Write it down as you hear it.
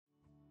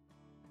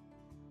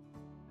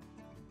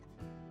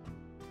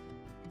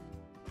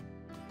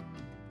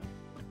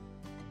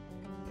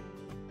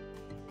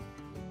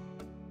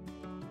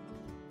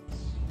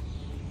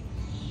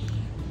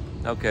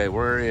Okay,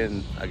 we're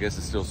in, I guess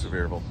it's still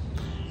Sevierville.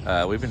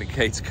 We've been to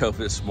Kate's Cove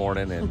this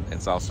morning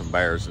and saw some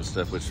bears and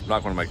stuff, which I'm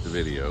not going to make the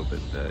video,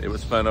 but it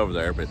was fun over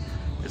there. But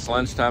it's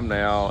lunchtime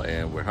now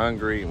and we're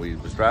hungry, and we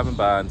was driving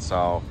by and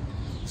saw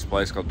this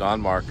place called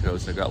Don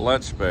Marco's. They've got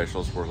lunch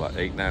specials for like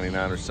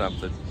 $8.99 or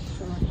something.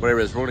 Whatever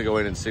it is, we're going to go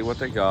in and see what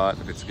they got,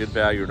 if it's good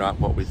value or not,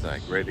 what we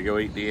think. Ready to go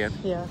eat, Deanne?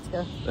 Yeah, let's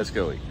go. Let's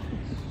go eat.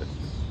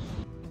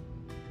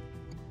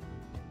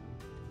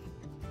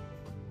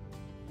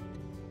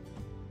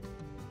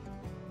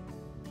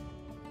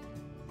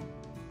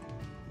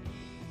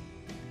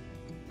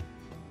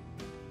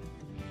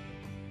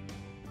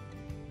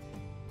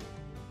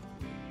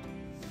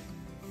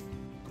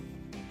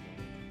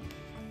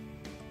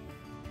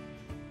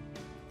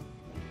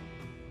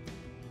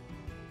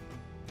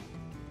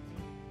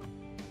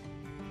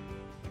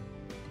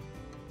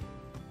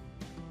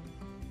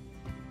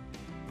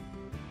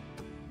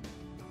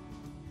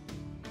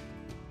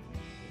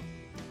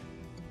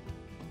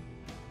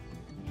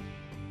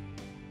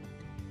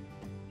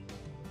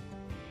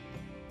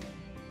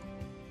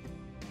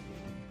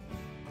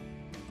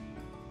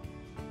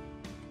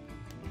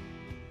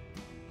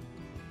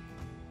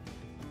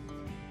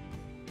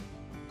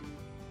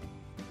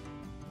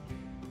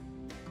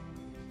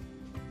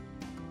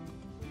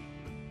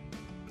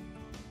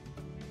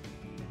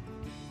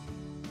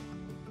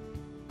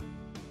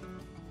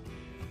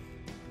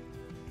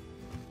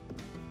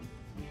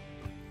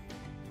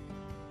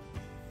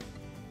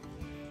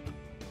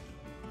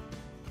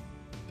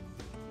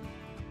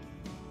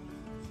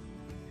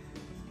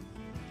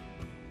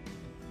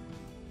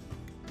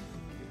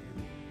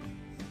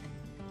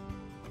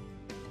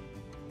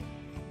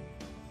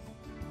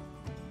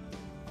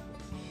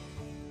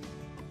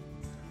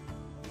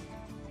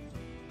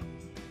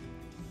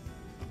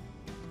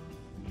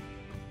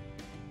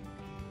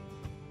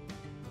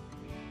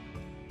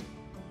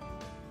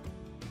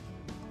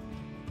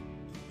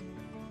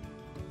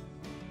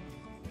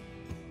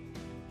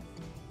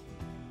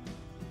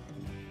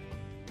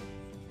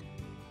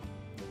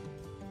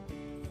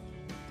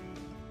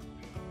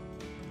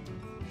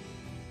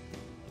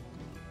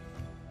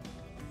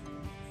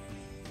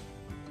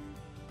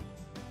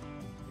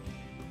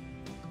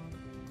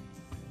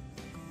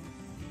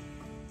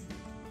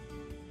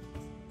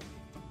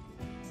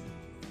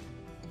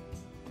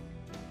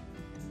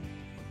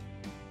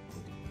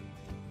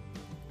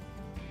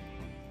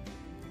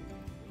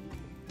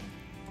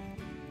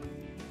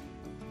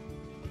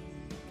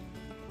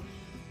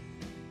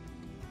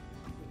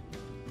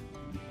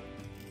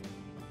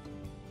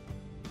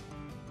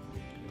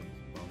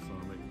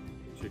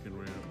 Chicken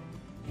wrap,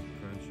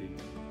 crunchy, and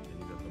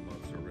you got the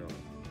mozzarella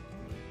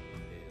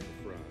and the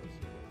fries.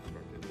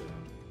 Start with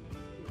that.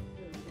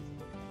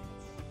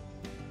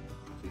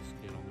 See,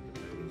 skin on the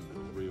potatoes, the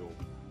real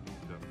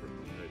cut for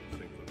potatoes.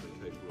 Seems like they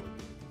taste real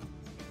good.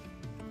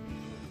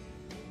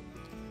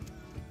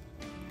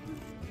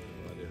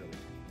 No idea how to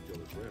kill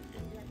this wrap.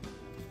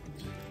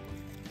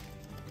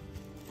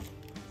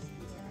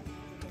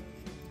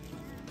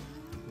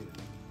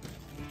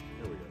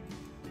 There we go.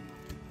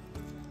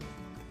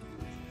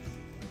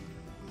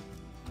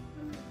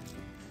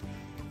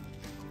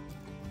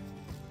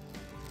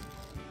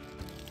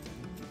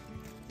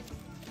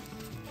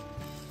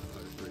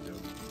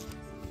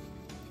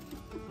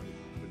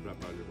 Drop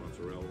out your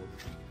mozzarella.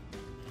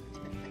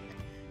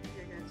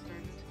 You're gonna start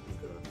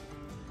it. Okay.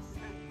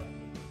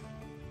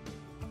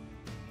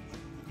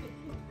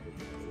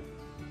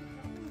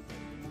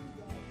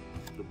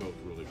 They're both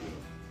really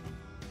good.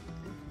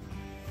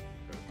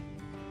 Okay.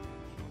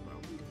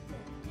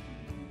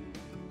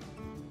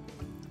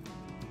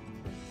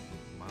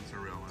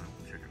 Mozzarella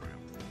chicken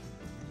wrap.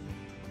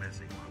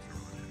 Messy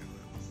mozzarella chicken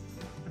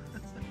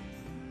wrap.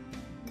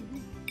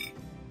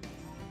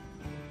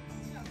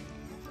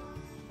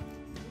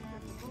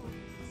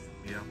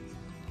 Yeah.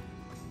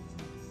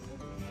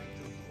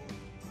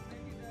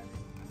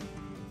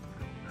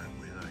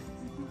 What do you think?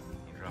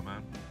 You try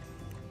mine?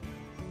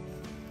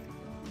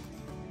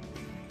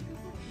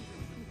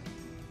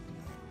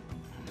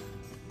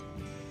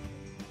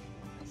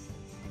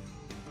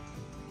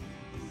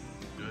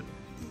 Good?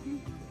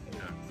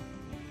 Yeah.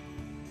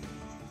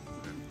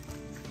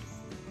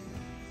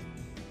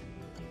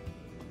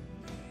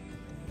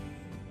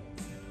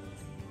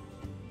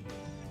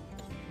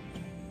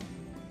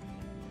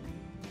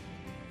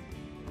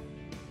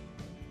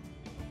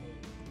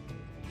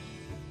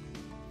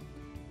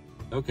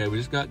 Okay, we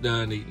just got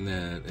done eating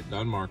at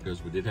Don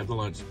Marco's. We did have the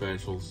lunch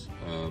specials.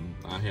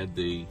 I had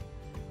the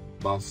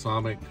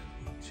balsamic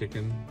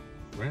chicken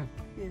wrap,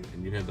 Yeah.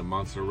 and you had the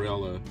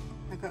mozzarella.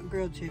 I got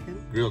grilled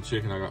chicken. Grilled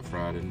chicken I got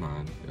fried in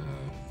mine,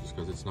 just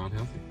because it's not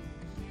healthy.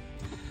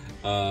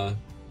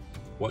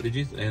 What did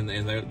you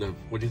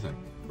what do you think?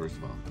 First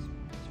of all,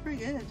 It's pretty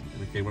good.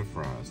 and it came with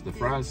fries. The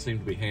fries seem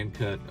to be hand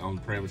cut on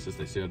the premises.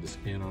 They still have the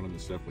skin on them and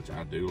stuff, which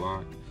I do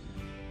like.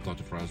 Thought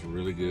the fries were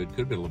really good. Could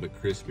have been a little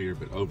bit crispier,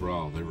 but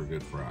overall they were a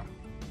good fry.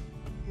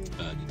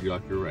 Did you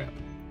like your wrap?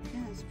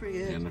 Yeah, it's pretty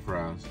good. And the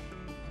fries?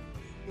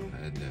 Yeah.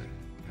 And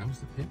How was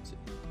the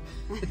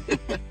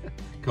Pepsi?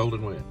 Cold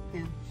and wet.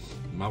 Yeah.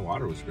 My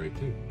water was great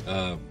too.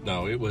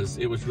 No, it was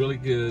really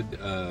good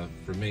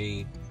for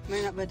me.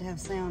 May not be able to have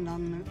sound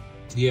on it.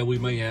 Yeah, we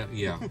may have,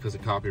 because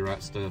of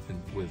copyright stuff,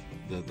 and with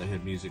they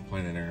had music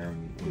playing in there.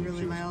 And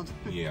Really loud.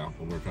 Yeah,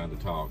 when we're trying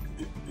to talk.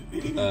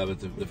 But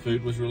the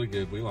food was really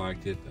good. We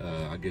liked it.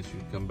 I guess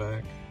you'd come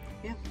back.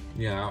 Yeah.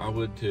 Yeah, I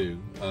would too.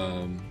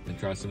 And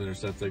try some of their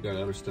stuff. They've got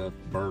other stuff,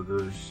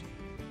 burgers,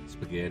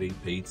 spaghetti,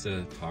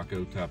 pizza,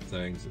 taco type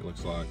things, it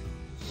looks like.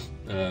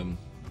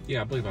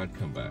 Yeah, I believe I'd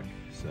come back.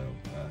 So,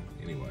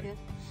 anyway,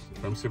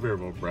 Yeah. from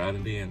Sevierville, Brad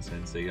and Deanne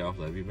saying, see y'all,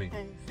 love you, me.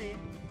 Okay, see ya.